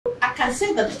I can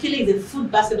say that Ukelle is a food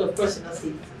basket of personal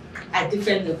state at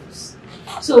different levels.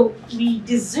 So we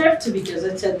deserve to be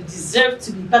gazetted, we deserve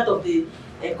to be part of the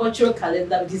cultural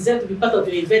calendar, we deserve to be part of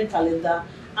the event calendar,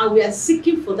 and we are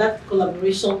seeking for that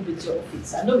collaboration with your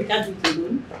office. I know we can't do it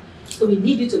alone, so we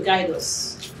need you to guide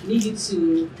us. We need you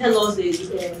to tell us the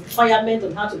requirement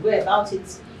on how to go about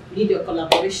it. We need your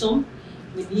collaboration.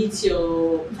 We need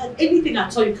your anything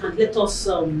at all you can let us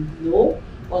know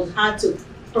on how to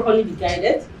properly be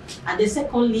guided. And then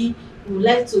secondly, we would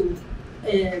like to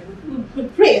we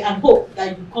pray and hope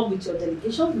that you come with your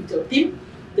delegation, with your team.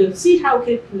 They'll see how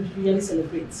we really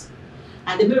celebrate.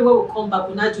 And then maybe when we come back,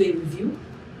 we'll now do a review.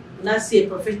 We'll now see a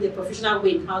professional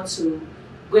way in how to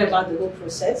go about the whole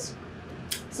process.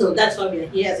 So that's why we are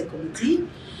here as a committee.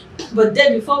 But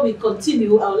then before we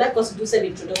continue, I would like us to do some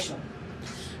introduction.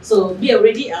 So me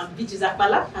already, I'm Beatrice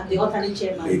Akpala, I'm the alternate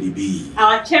chairman. Lady B.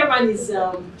 Our chairman is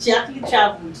she actually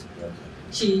traveled.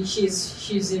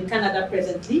 She's in Canada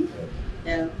presently.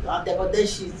 But then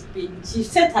she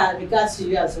sent her regards to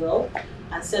you as well,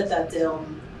 and said that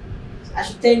I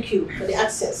should thank you for the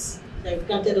access that you've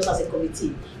granted us as a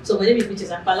committee. So my name is Beatrice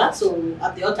Akpala, so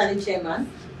I'm the alternate chairman.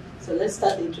 So let's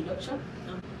start the introduction.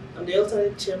 I'm the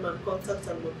alternate chairman, Contact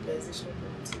and Mobilization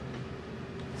Committee.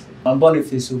 I'm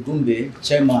Boniface Ugumbe,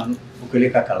 chairman,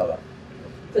 Ukelle Calabar.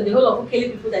 So the whole of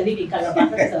Ukelle people that live in Calabar,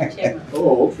 that's our chairman.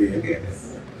 Oh, okay.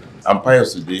 I'm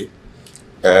Pius today,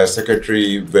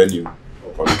 secretary venue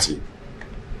committee.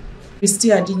 Christy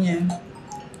Adinye,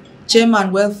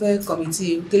 chairman welfare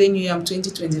committee, Ukelle New Yam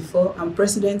 2024, and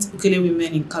president Ukelle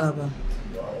Women in Calabar.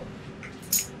 Wow.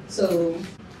 So,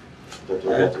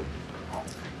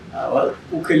 well,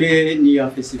 Ukelle New Yam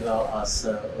Festival has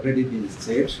already been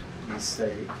said. It's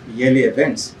a yearly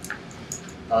event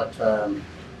that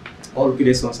all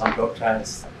Ukelle sons and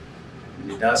daughters in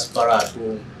the diaspora at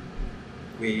home,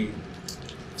 we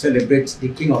celebrate the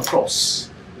King of Cross,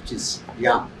 which is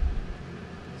yam.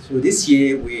 So this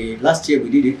year, last year we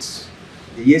did it.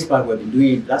 The years back we've been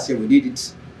doing it. Last year we did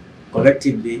it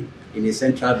collectively in a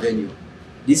central venue.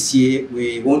 This year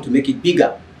we want to make it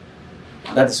bigger.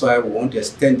 And that is why we want to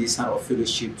extend this kind of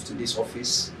fellowship to this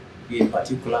office in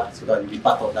particular, so that you'll be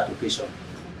part of that occasion.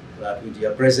 So that with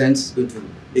your presence, it's going to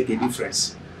make a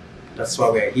difference. That's why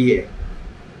we're here.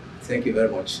 Thank you very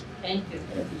much. thank you.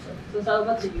 So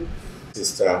over to you.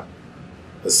 Sister,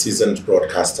 a seasoned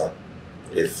broadcaster,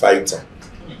 a fighter,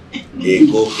 a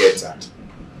go-getter,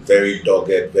 very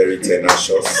dogged, very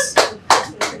tenacious,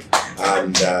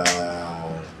 and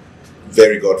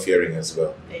very God-fearing as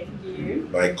well. Thank you.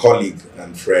 My colleague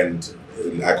and friend,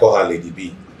 I call her Lady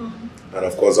B, and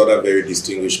of course other very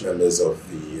distinguished members of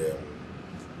the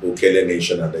Ukelle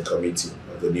Nation and the committee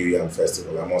of the New Yam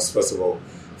Festival. I must first of all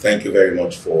thank you very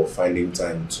much for finding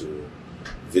time to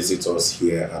visit us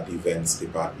here at the events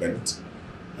department.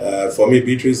 For me,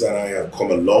 Beatrice and I have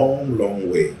come a long, long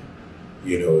way,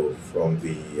 you know, from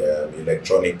the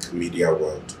electronic media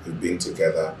world. We've been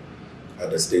together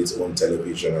at the state's own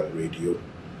television and radio.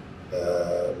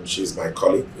 She's my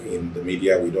colleague in the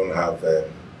media. We don't have,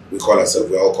 we call ourselves,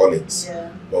 we're all colleagues,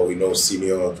 but we know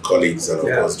senior colleagues and of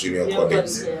course junior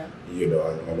colleagues, you know,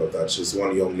 and all of that. She's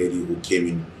one young lady who came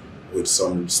in with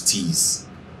some steez,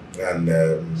 and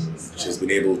she's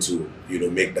been able to, you know,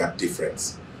 make that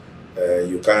difference.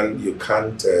 You can't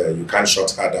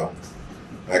shut her down.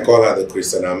 I call her the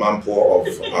Christian Amanpour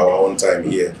of our own time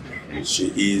here.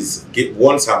 She is,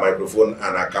 once her microphone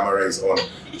and her camera is on,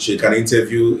 she can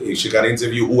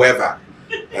interview whoever,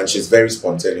 and she's very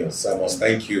spontaneous. I must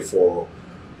thank you for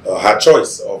her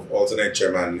choice of alternate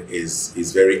chairman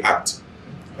is very apt.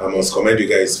 I must commend you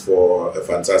guys for a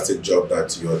fantastic job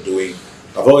that you're doing.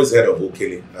 I've always heard of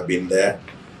Ukelle. I've been there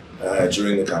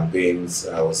during the campaigns.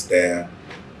 I was there,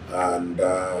 and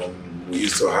we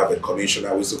used to have a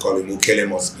commissioner. We used to call him Ukelle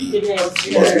must be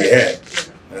heard.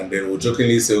 And then we'll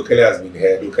jokingly say Ukelle has been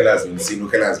heard, Ukelle has been seen,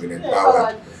 Ukelle has been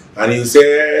empowered. And you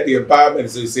say the empowerment,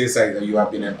 so you say that you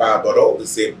have been empowered, but all the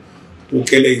same,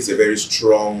 Ukelle is a very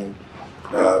strong,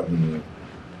 how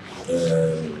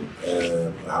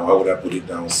would I put it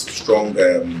down, strong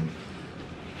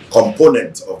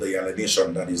component of the Yala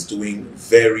Nation that is doing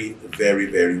very, very,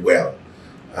 very well.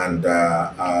 And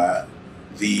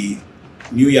the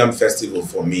New Yam Festival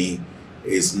for me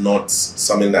is not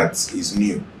something that is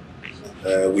new.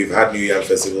 We've had New Yam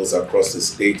festivals across the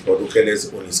state, but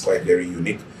Ukelle's own is quite very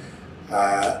unique.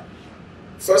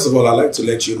 First of all, I'd like to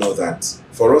let you know that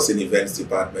for us in events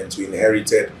department, we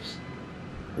inherited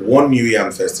one New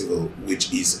Yam festival,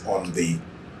 which is on the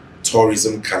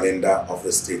tourism calendar of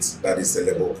the state. That is the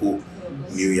Leboku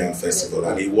New Yam Festival.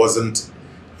 And it wasn't,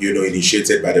 you know,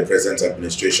 initiated by the present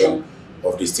administration,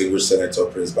 of distinguished Senator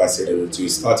Prince Bassey Edelutu. He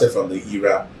started from the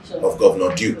era of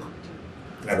Governor Duke.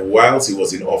 And whilst he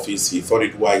was in office, he thought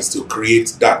it wise to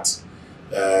create that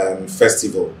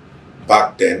festival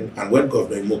back then. And when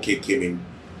Governor Imoke came in,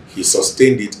 he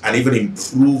sustained it and even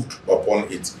improved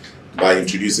upon it by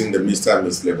introducing the Mr. and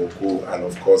Miss Leboko and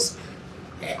of course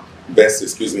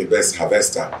best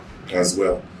harvester as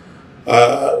well.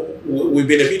 We've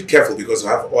been a bit careful because we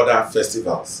have other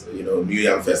festivals, New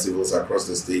Yam festivals across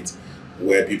the state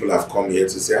where people have come here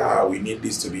to say, we need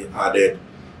this to be added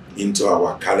into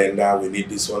our calendar, we need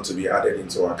this one to be added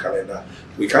into our calendar.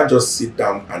 We can't just sit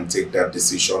down and take that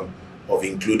decision of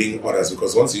including others,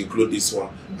 because once you include this one,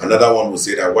 another one will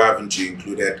say that why haven't you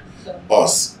included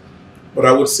us? But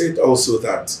I would say also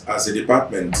that as a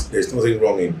department, there's nothing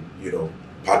wrong in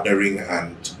partnering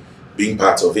and being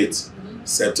part of it.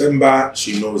 September,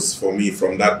 she knows, for me,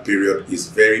 from that period is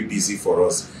very busy for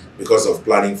us because of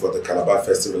planning for the Calabar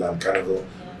Festival and Carnival,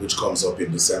 which comes up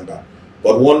in December.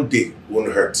 But one day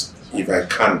won't hurt if I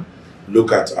can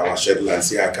look at our schedule and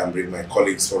say I can bring my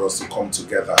colleagues for us to come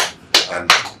together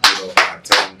and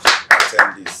attend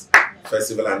this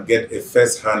festival and get a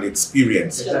first-hand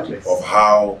experience of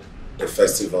how the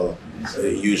festival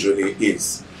usually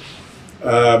is.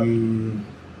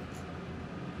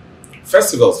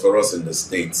 Festivals for us in the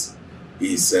States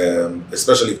is,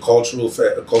 especially cultural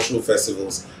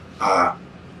festivals, are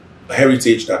a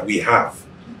heritage that we have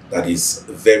that is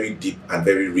very deep and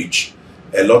very rich.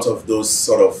 A lot of those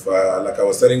sort of, like I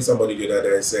was telling somebody the other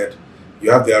day, I said,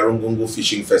 you have the Arungungu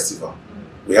Fishing Festival,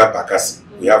 we have Bakassi,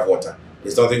 we have water.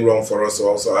 There's nothing wrong for us to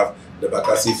also have the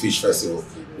Bakassi Fish Festival.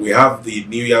 We have the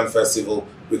New Yam Festival.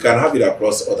 We can have it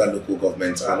across other local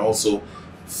governments and also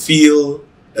feel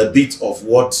a bit of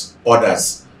what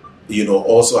others,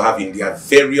 also have in their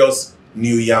various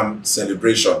New Yam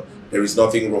celebration. There is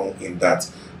nothing wrong in that.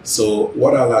 So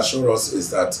what I'll assure us is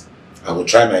that I will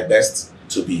try my best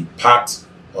to be part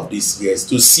of this year's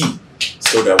to see,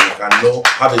 so that we can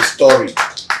have a story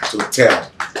to tell.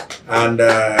 And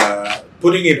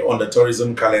putting it on the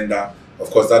tourism calendar, of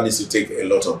course, that needs to take a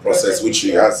lot of process, which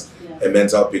she has a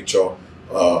mental picture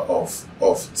of.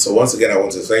 So once again, I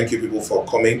want to thank you people for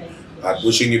coming and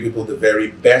wishing you people the very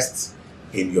best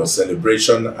in your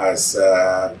celebration as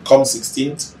come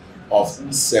 16th of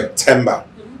September,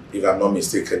 if I'm not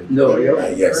mistaken. No,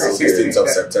 yes, 16th of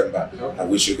September. I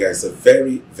wish you guys the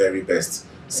very, very best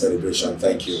celebration.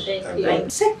 Thank you. Thank you.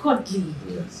 Secondly,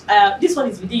 this one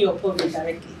is within your purview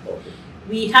directly.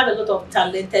 We have a lot of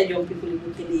talented young people in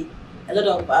Ukelle, a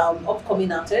lot of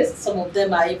upcoming artists. Some of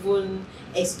them are even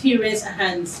experienced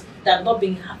hands that have not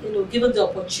been given the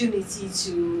opportunity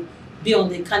to be on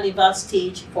the carnival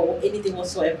stage for anything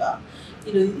whatsoever.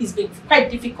 It's been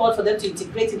quite difficult for them to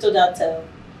integrate into that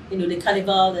the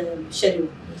carnival schedule.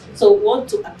 So we want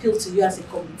to appeal to you as a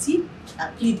committee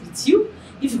and plead with you,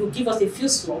 if you could give us a few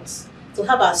slots to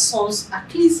have our sons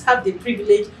at least have the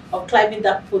privilege of climbing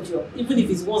that podium, even if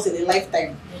it's once in a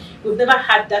lifetime. We've never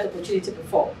had that opportunity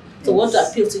before. So we want to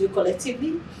appeal to you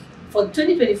collectively for the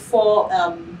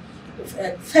 2024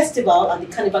 festival and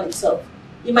the carnival itself.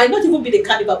 It might not even be the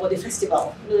carnival, but the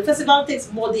festival. The festival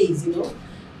takes more days,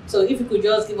 So if you could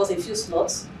just give us a few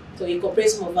slots to incorporate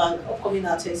some of our upcoming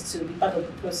artists to be part of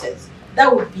the process,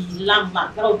 that would be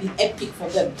landmark. That would be epic for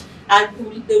them. And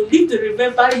they will live to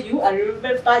remember you and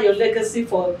remember your legacy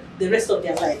for the rest of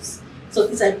their lives. So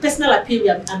it's a personal appeal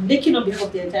I'm making on behalf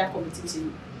of the entire committee to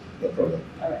you. No problem.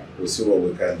 All right. We'll see what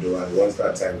we can do, and once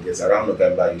that time gets around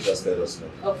November, you just let us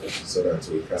know. Okay. So that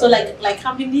we can. So like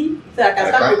how many? So I can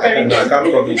start preparing. I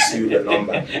can't promise you the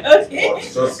number. Okay.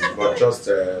 But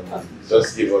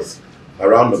just give us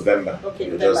around November. Okay.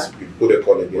 We put a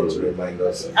call again to remind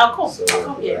us. Okay. I'll come. So, I'll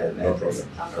come here. No problem.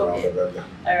 I'll come Around here. November.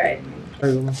 All right.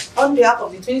 On behalf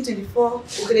of the 2024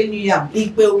 Ukelle New Yam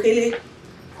Ukelle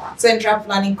Central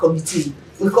Planning Committee,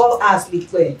 we call us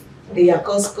Likwe. They are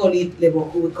call it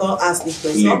Leboko. We call us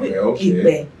Likwe.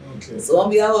 Okay. So on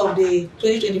behalf of the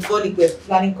 2024 Likwe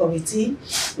Planning Committee,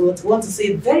 we want to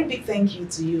say a very big thank you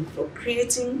to you for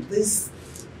creating this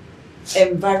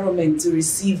environment to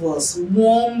receive us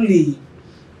warmly.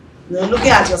 Looking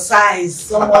at your size,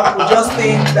 someone could just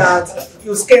think that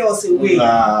you scare us away.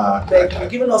 But you've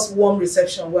given us warm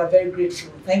reception. We are very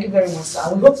grateful. Thank you very much,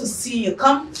 sir. We hope to see you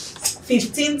come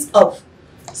 15th of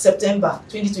September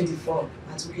 2024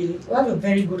 at Ukelle. We have a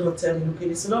very good hotel in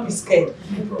Ukelle, so don't be scared.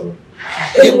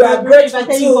 We are grateful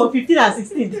to 15 and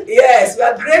 16. Yes, we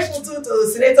are grateful to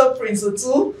Senator Prince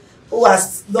Otu, who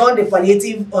has done the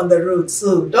palliative on the road.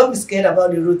 So don't be scared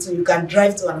about the road. So you can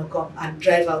drive to Anokom and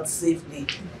drive out safely.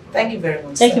 Thank you very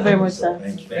much. Thank you very much, sir.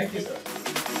 Thank you, sir.